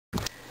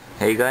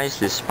Hey guys,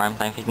 this is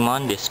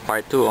PrimetimeFakemon. This is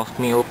part 2 of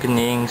me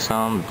opening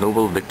some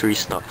Noble Victory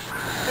stuff.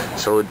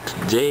 So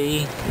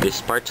today,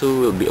 this part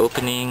 2 will be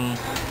opening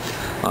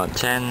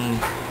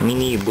 10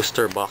 mini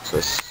booster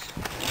boxes.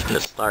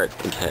 Let's start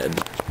ahead.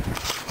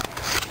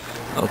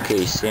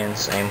 Okay,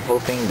 since I'm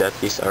hoping that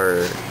these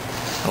are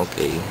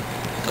okay,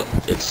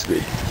 it's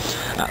good.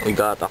 We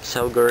got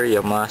Axelgar,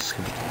 Yamask,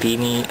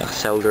 Victini,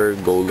 Axelgar,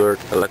 Golurk,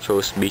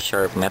 Electros,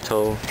 B-Sharp,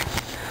 Metal,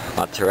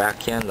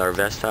 Terrakion,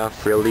 Larvesta,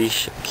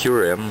 Frillish,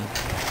 Curim,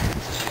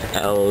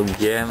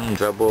 Elgem,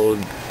 Drubble,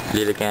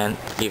 Lilligant,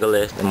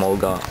 Eagles,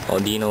 Emolga,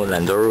 Odino,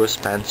 Landorus,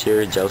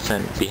 Panseer,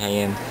 Jelson,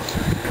 Behaim,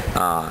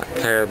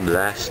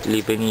 Carablast,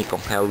 Libani,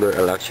 Conkeldor,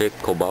 Electric,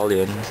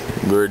 Cobalion,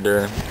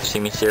 Girder,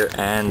 Simisear,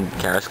 and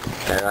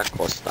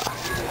Caracosta.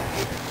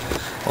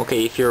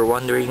 Okay, if you're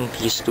wondering,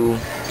 these two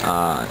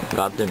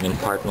got them in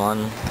part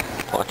 1.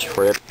 Watch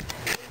for it.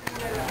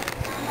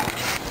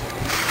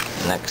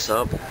 Next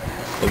up,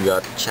 we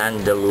got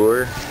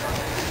Chandelure,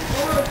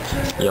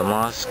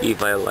 Yamask,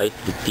 Eviolite,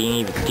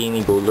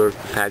 Victini, Golurk,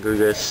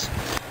 Pythagoras,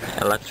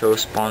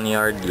 Electros,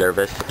 Poniard,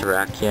 Larvesta,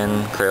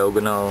 Terrakion,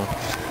 Cryogonal,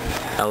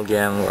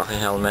 Elgem, Rocky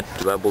Helmet,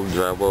 Drubble,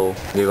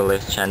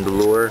 Gigalith,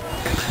 Chandelure,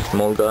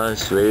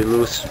 Molgas,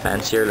 Railus,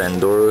 Panseer,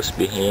 Landorus,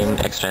 Behaim,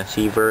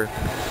 Extransceiver,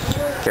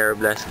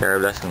 Carablast,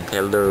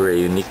 Conkeldor,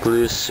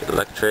 Reuniclus,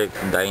 Electric,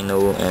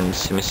 Dino, and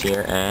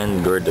Simisear,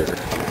 and Girder.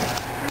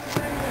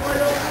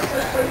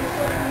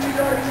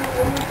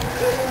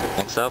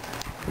 Next up,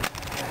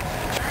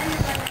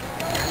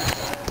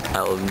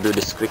 I'll do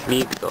this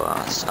quickly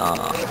because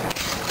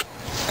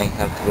I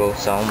have to go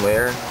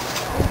somewhere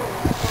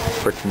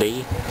for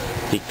today.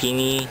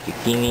 Victini,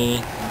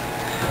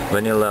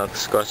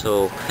 Vanillux,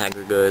 Crossow,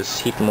 Pythagoras,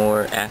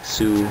 Hitmore,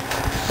 Axu,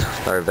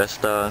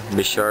 Larvesta,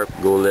 B-Sharp,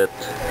 Golett,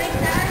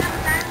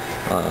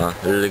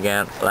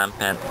 Lilligant,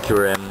 Lampant,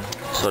 Curem,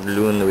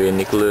 Sodloon,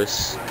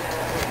 Reuniclus,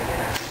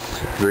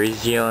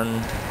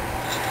 Brazion,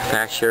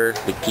 Fracture,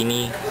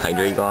 Victini,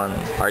 Hydreigon,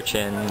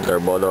 Archen,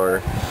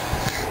 Garbodor,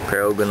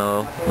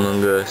 Cryogonal,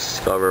 Mungus,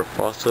 Cover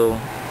Fossil,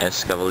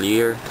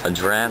 Escavalier,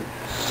 Adrant,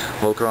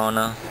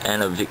 Volcarona,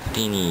 and a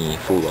Victini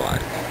full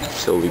art.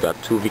 So we got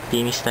 2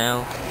 Victinis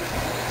now,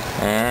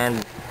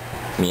 and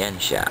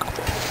Mienshao.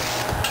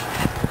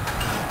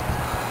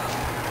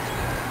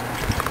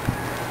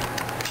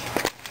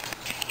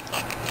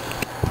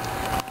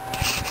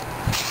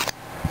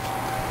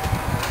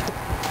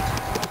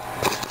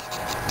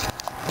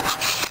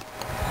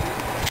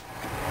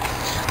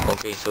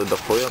 Okay, so the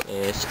foil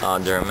is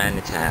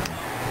Germanitan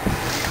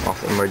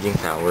of Emerging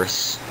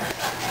Powers.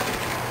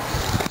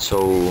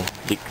 So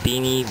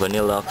Victini,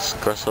 Vanillux,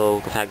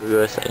 Crossow,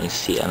 Pythagoras, and you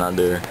see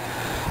another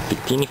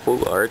Victini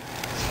full art.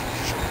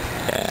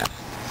 Yeah,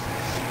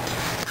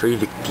 3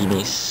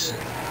 Victinis.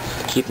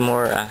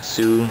 Hitmore,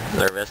 Axu,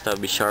 Larvesta,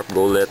 B-Sharp,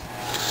 Golett,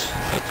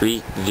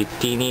 3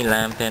 Victini,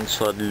 Lampant,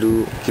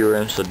 Swadlu,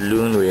 Curem,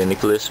 Sodloon,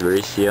 Reuniclus,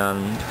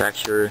 Brazion,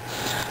 Fracture,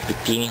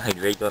 Victini,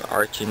 Hydrator,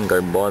 Archen,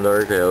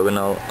 Garbodor,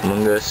 Cryogonal,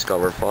 Mungus,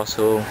 Cover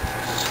Fossil,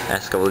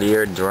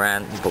 Escavalier,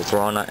 Durant,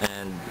 Volcarona,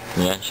 and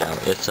Mienshao.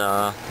 It's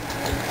a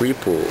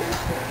repull.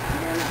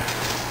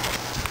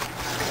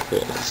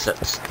 Okay,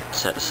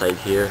 set aside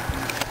here.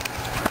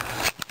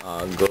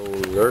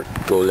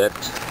 Golett.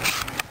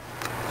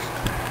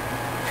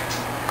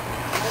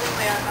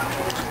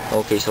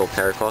 Okay, so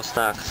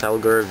Caracosta,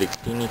 Axelgar,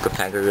 Victini,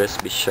 Pythagoras,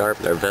 B-Sharp,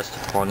 Larvesta,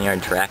 Poniard,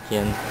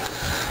 Terrakion,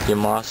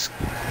 Yamask,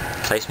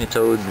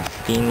 Seismitoad,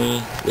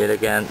 Victini,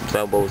 Lilligant,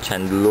 Drubble,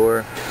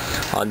 Chandelure,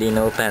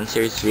 Odino,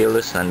 Panseer,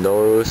 Vilus,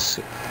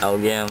 Landorus,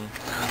 Elgem,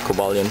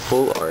 Cobalion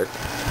full art,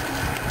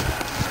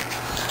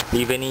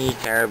 Livani,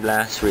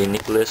 Carablast,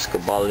 Reuniclus,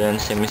 Cobalion,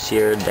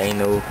 Simisear,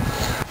 Dino,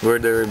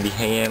 Girder,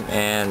 Behaim,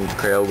 and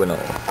Cryogonal.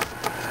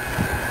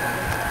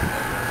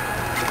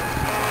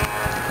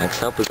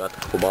 Next up, we got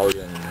the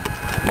Cobalion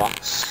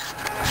box.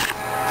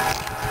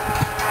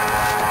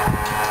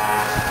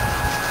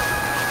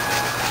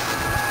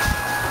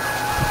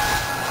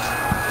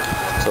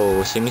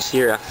 So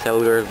Simisear,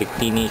 Axelgar,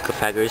 Victini,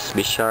 Pythagoras,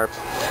 B-Sharp,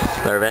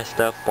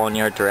 Larvesta,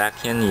 Poniard,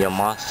 Terrakion,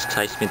 Yamask,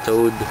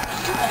 Seismitoad,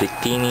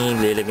 Victini,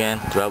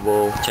 Lilligant,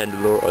 Drubble,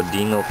 Chandelure,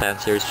 Odino,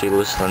 Panseer,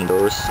 Vilus,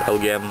 Landorus,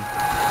 Elgem,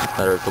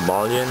 another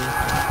Cobalion,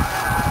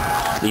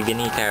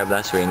 Livani,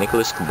 Carablast,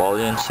 Reuniclus,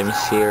 Cobalion,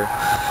 Simisear,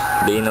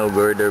 Dino,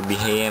 Girder,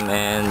 Behaim,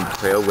 and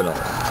Cryogonal.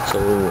 So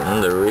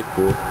another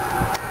repull.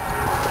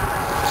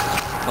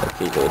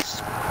 Okay, so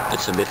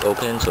it's a bit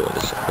open, so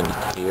let's open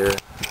it here.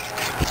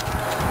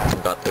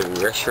 Got the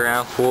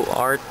restaurant full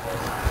art.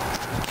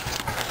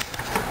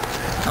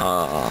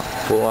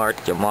 Full art,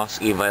 Yamask,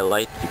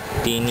 Eviolite,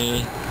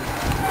 Victini,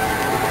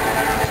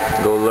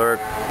 Golurk,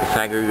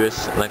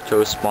 Pythagoras,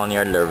 Electros,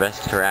 Poniard,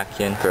 Larvesta,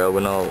 Terrakion,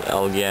 Cryogonal,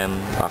 Elgem,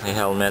 Rocky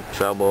Helmet,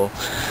 Drubble,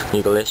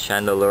 Gigalith,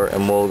 Chandelure,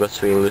 Emolga,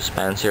 Railus,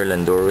 Panseer,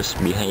 Landorus,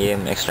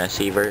 Behaim,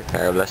 Extransceiver,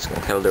 Carablast,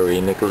 Conkeldor,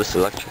 Reuniclus,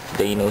 Electric,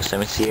 Dino,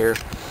 Simisear,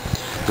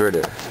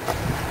 Girder.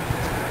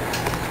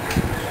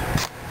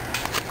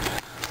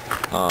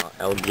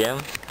 Elgem,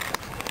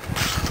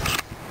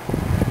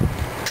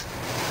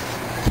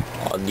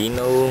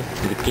 Dino,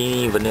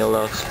 Bikini,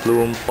 Vanilla,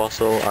 Plume,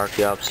 Fossil,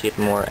 Archeops,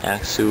 Hitmore,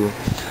 Axu,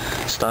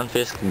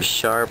 Stunfisk,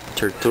 Bisharp,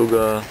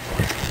 Tortuga,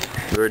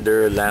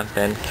 Girder,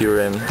 Lampent,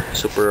 Curem,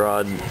 Super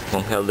Rod,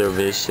 Conkelder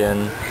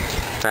Vision,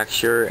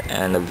 Fracture,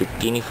 and a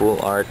Bikini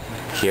full art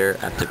here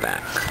at the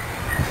back.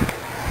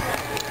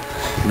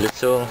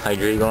 Blitzel,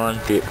 Hydreigon,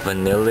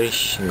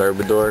 Vanillish,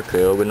 Garbodor,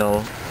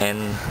 Cryogonal,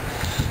 and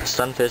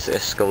Stunfisk,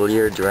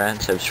 Escavalier, Durant,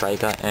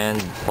 Substrika, and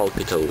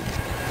Palpitoad.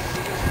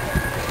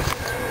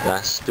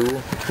 Last two,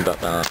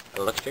 got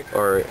Electric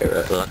or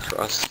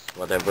Electros,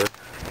 whatever.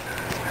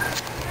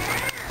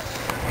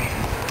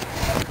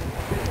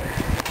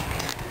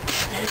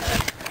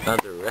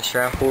 Another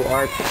Reshiram full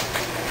art.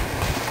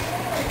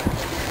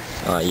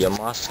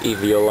 Yamask,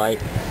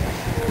 Eviolite,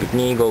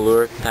 Bikini,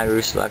 Golurk,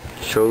 Tigers,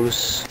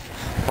 Lactros,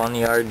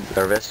 Ponyard,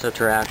 Larvesta,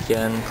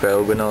 Terrakion,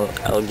 Cryogonal,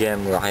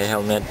 Elgem, Rocky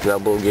Helmet,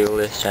 Rebel,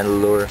 Gillis,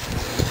 Chandelure,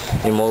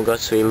 Emolga,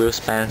 Swalus,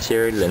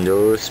 Pansear,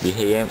 Landorus,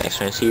 Behaim,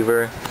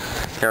 Extranceiver,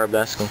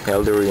 Carablast,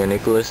 Conkeldor,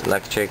 Uniculus,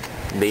 Electric,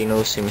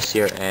 Dano,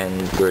 Simisear, and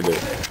Girder.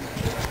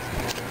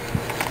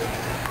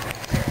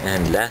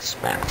 And last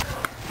pack,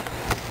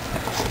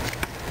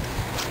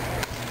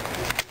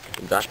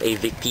 we got a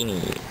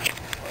Victini.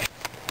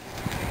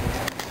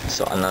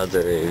 So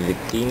another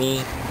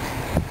Victini.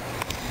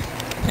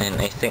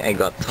 And I think I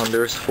got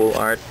Thunder's full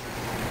art.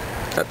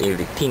 Got a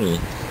Victini.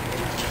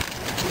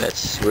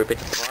 Let's rip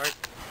it apart.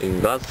 We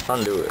got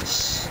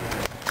Thunderous.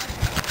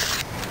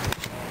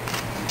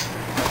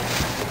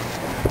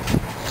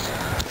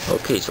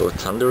 Okay, so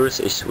Thunderous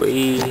is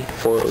way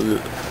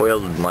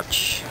foiled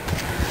much.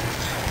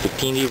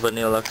 Victini,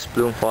 Vanilluxe,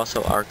 Plume,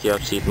 Fossil,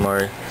 Archeops,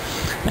 Hitmore,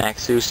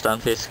 Axu,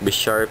 Stunfisk,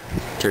 Bisharp,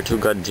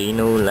 Tortuga,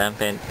 Dino,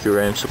 Lampent,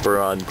 Curem, Super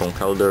Rod,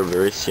 Conkeldor,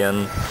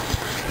 Verisian,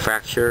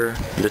 Fracture,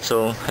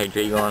 Blitzel,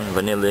 Hydreigon,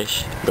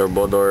 Vanillish,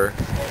 Garbodor,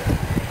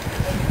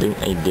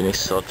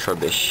 Diniso,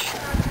 Trubbish,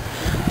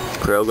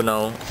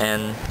 Cryogonal,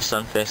 and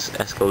Stunfisk,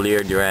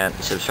 Escavalier, Durant,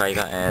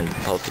 Substrika, and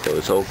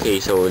Palpitoad. So, okay,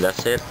 so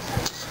that's it.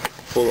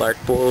 Full art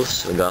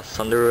pulls. We got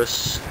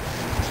Thunderous,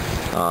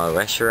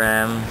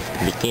 Reshiram,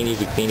 Victini,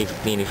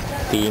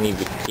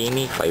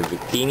 5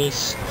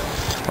 Victinis,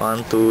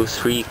 1, 2,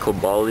 3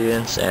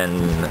 Cobalions, and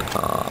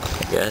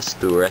I guess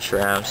 2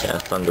 Reshirams and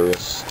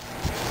Thunderous.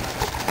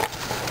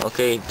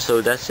 Okay,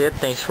 so that's it.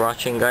 Thanks for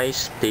watching,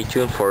 guys. Stay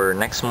tuned for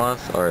next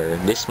month, or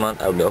this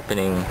month I'll be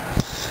opening,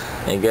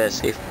 I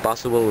guess if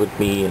possible would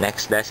be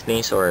next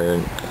Destinies, or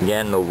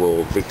again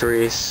Noble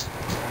Victories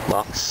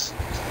box.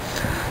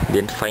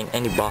 Didn't find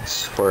any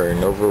box for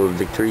Noble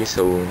Victories,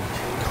 so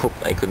hope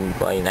I could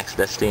buy next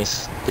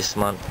Destinies this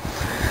month.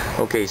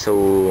 Okay,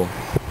 so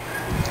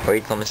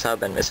rate, comment,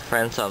 sub, and as a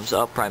friend, thumbs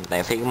up.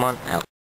 PrimetimeFakemon out.